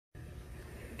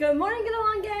Good morning, Get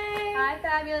Along Gang! Hi,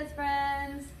 fabulous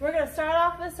friends! We're going to start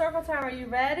off with circle time. Are you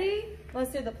ready?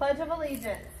 Let's do the Pledge of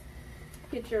Allegiance.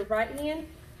 Get your right hand,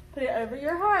 put it over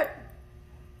your heart.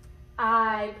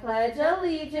 I pledge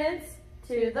allegiance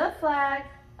to the flag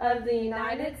of the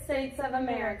United States of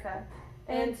America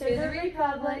and to the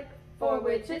republic for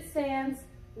which it stands,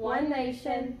 one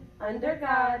nation, under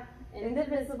God,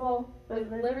 indivisible,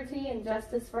 with liberty and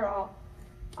justice for all.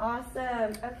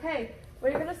 Awesome. Okay,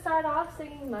 we're going to start off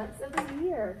singing months of the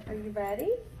year. Are you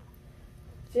ready?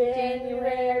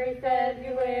 January,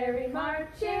 February,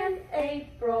 March, and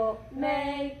April,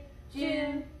 May,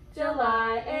 June,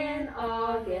 July, and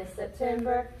August,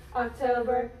 September,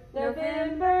 October,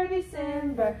 November,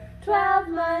 December, 12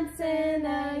 months in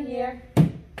a year.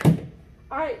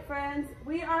 All right, friends,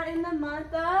 we are in the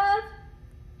month of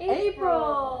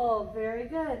April. Very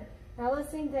good. Now let's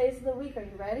sing Days of the Week. Are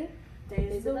you ready?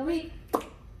 Days of the week.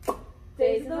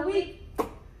 Days of the week.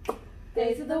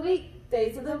 Days of the week.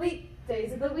 Days of the week.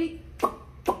 Days of the week.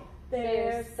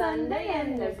 There's Sunday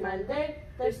and there's Monday.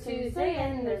 There's Tuesday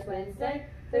and there's Wednesday.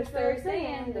 There's Thursday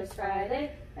and there's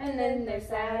Friday. And then there's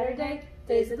Saturday.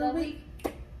 Days of the week.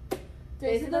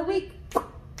 Days of the week.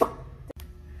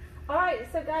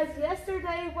 Alright, so guys,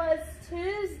 yesterday was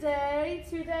Tuesday.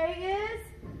 Today is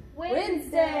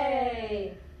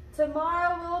Wednesday.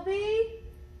 Tomorrow will be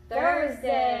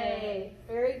Thursday.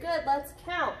 Very good. Let's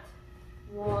count.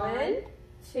 1,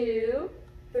 2,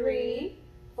 3,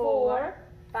 4,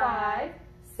 5,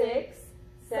 6,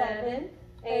 7,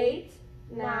 8,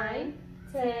 9,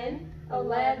 10,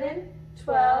 11,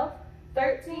 12,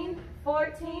 13,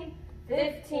 14,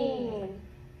 15.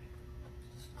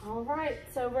 All right,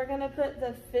 so we're going to put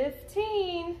the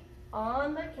 15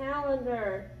 on the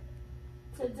calendar.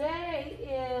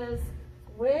 Today is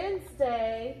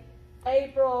Wednesday,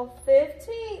 April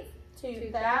 15th,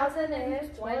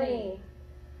 2020.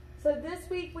 So this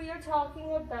week we are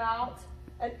talking about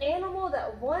an animal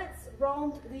that once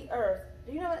roamed the earth.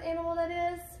 Do you know what animal that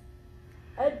is?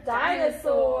 A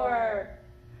dinosaur.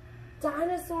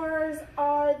 Dinosaurs,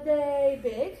 are they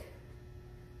big?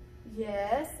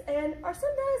 Yes. And are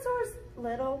some dinosaurs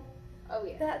little? Oh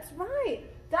yeah. That's right.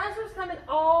 Dinosaurs come in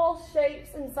all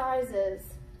shapes and sizes.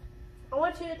 I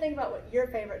want you to think about what your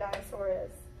favorite dinosaur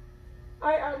is. All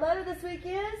right, our letter this week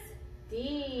is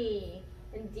D.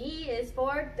 And D is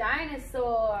for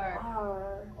dinosaur.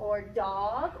 R. Or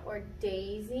dog, or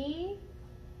daisy,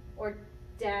 or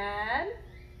dad.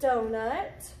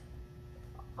 Donut.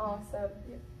 Awesome.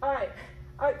 All right,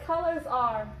 our colors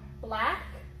are black,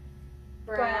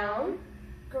 brown,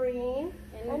 green,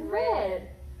 and red.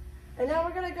 And now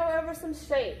we're going to go over some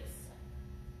shapes.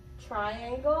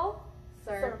 Triangle,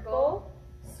 circle,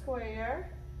 square,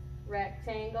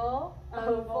 rectangle,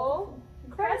 oval,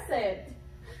 crescent.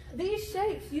 These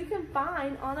shapes you can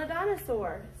find on a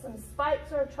dinosaur. Some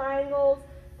spikes are triangles.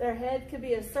 Their head could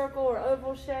be a circle or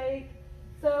oval shape.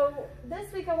 So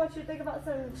this week I want you to think about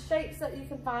some shapes that you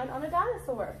can find on a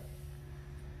dinosaur.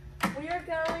 We are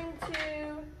going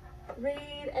to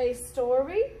read a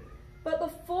story. But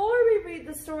before we read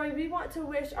the story, we want to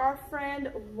wish our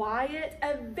friend Wyatt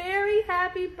a very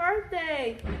happy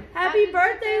birthday. Happy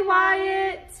birthday,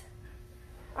 Wyatt.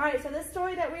 All right, so this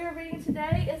story that we are reading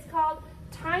today is called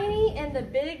Tiny and the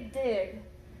Big Dig.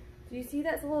 Do you see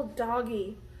that's a little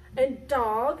doggy? And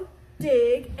dog,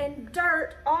 dig, and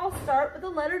dirt all start with the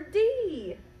letter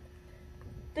D.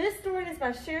 This story is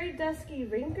by Sherry Dusky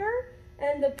Rinker,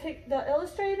 and the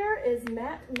illustrator is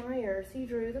Matt Myers. He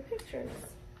drew the pictures.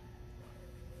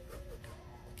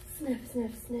 Sniff,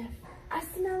 sniff, sniff. I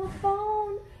smell a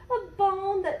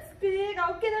bone that's big.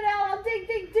 I'll get it out. I'll dig,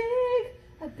 dig, dig.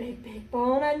 A big, big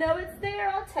bone. I know it's there.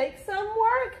 I'll take some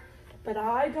work, but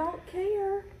I don't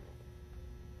care.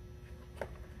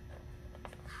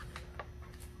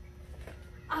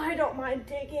 I don't mind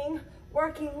digging,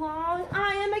 working long.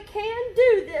 I am a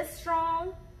can-do this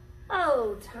strong.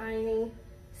 Oh, Tiny,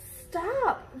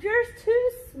 stop. You're too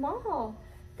small.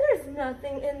 There's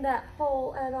nothing in that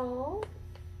hole at all.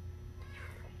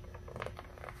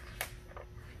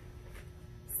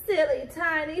 Silly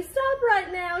Tiny, stop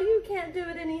right now. You can't do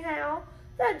it anyhow.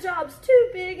 That job's too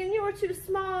big and you're too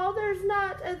small. There's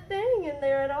not a thing in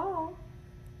there at all.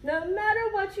 No matter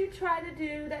what you try to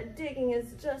do, that digging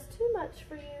is just too much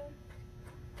for you.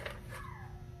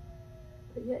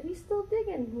 But yet he's still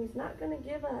digging. He's not going to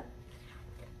give up.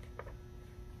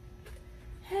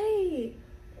 Hey,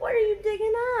 what are you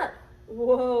digging up?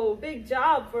 Whoa, big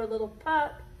job for a little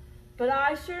pup. But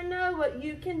I sure know what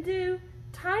you can do.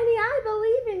 Tiny, I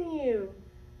believe in you.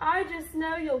 I just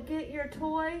know you'll get your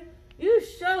toy. You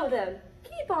show them.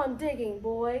 Keep on digging,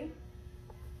 boy.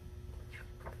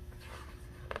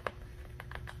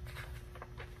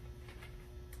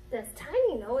 Does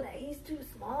Tiny know that he's too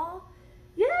small?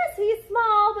 Yes, he's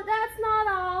small, but that's not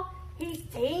all. He's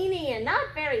teeny and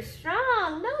not very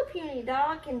strong. No puny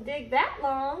dog can dig that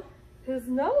long. His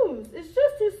nose is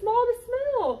just too small to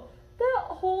smell. That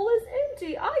hole is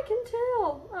empty, I can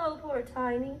tell. Oh, poor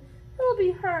Tiny. He'll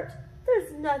be hurt.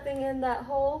 There's nothing in that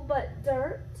hole but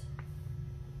dirt.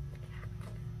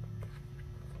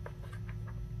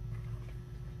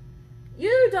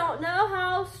 You don't know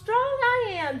how strong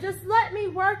I am. Just let me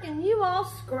work and you all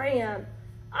scram.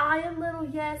 I am little,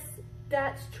 yes,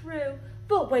 that's true.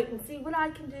 But wait and see what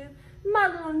I can do. My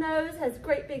little nose has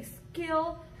great big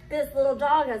skill. This little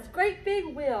dog has great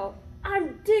big will.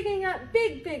 I'm digging up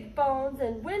big, big bones,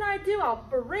 and when I do, I'll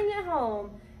bring it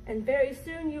home. And very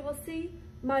soon you will see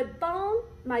my bone,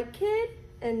 my kid,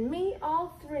 and me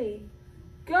all three.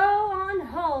 Go on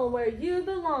home where you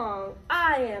belong.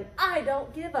 I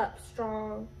don't give up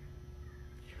strong.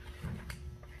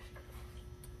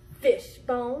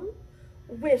 Fishbone,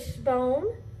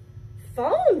 wishbone,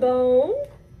 phone bone,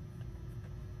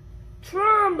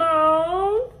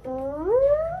 trombone.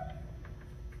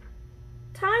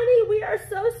 Tiny, we are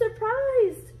so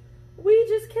surprised. We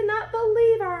just cannot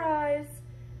believe our eyes.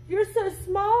 You're so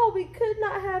small we could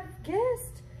not have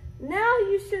guessed. Now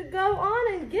you should go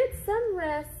on and get some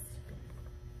rest.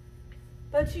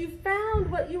 But you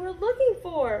found what you were looking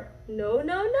for. No,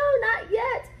 no, no, not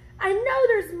yet. I know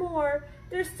there's more.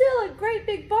 There's still a great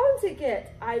big bone to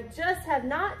get. I just have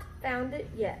not found it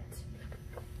yet.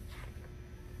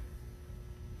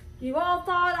 You all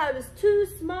thought I was too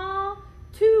small,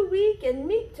 too weak and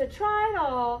meek to try it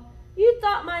all. You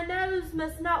thought my nose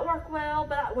must not work well,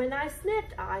 but when I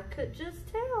sniffed, I could just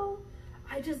tell.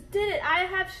 I just did it. I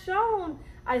have shown.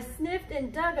 I sniffed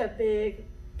and dug a big,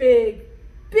 big,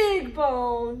 big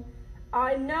bone.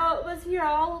 I know it was here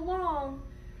all along.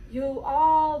 You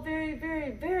all very,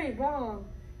 very, very wrong.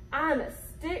 I'm a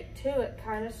stick to it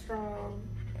kind of strong.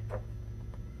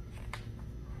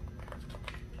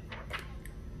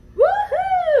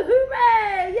 Woohoo!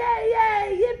 Hooray! Yay,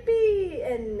 yay,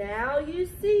 yippee! And now you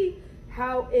see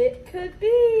how it could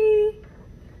be.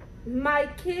 My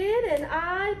kid and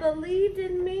I believed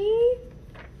in me.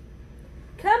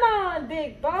 Come on,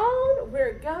 big bone,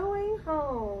 we're going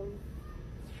home.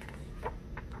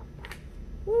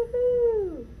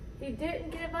 Woohoo! He didn't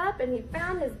give up and he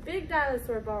found his big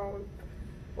dinosaur bone.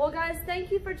 Well, guys,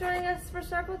 thank you for joining us for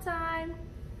Circle Time.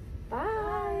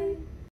 Bye.